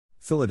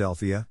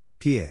Philadelphia,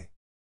 PA.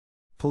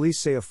 Police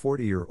say a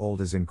 40-year-old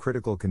is in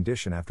critical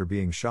condition after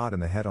being shot in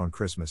the head on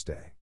Christmas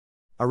Day.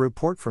 A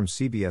report from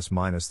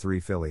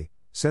CBS-3 Philly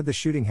said the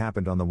shooting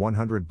happened on the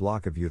 100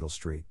 block of Udall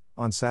Street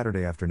on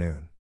Saturday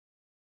afternoon.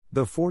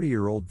 The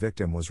 40-year-old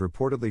victim was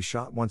reportedly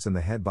shot once in the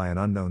head by an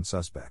unknown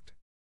suspect.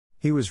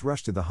 He was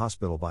rushed to the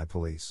hospital by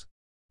police.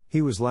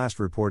 He was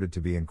last reported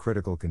to be in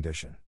critical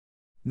condition.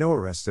 No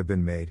arrests have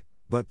been made,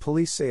 but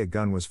police say a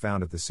gun was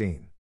found at the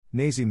scene.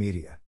 Nazi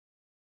Media.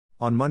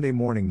 On Monday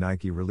morning,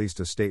 Nike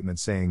released a statement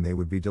saying they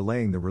would be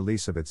delaying the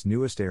release of its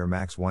newest Air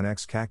Max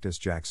 1X Cactus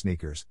Jack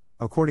sneakers,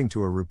 according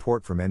to a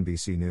report from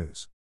NBC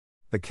News.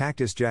 The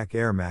Cactus Jack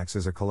Air Max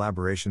is a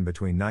collaboration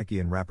between Nike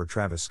and rapper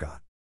Travis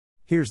Scott.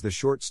 Here's the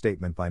short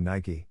statement by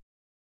Nike.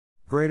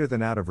 Greater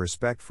than out of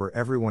respect for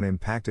everyone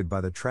impacted by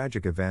the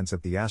tragic events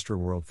at the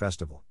Astroworld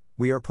Festival,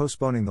 we are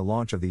postponing the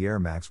launch of the Air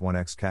Max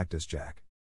 1X Cactus Jack.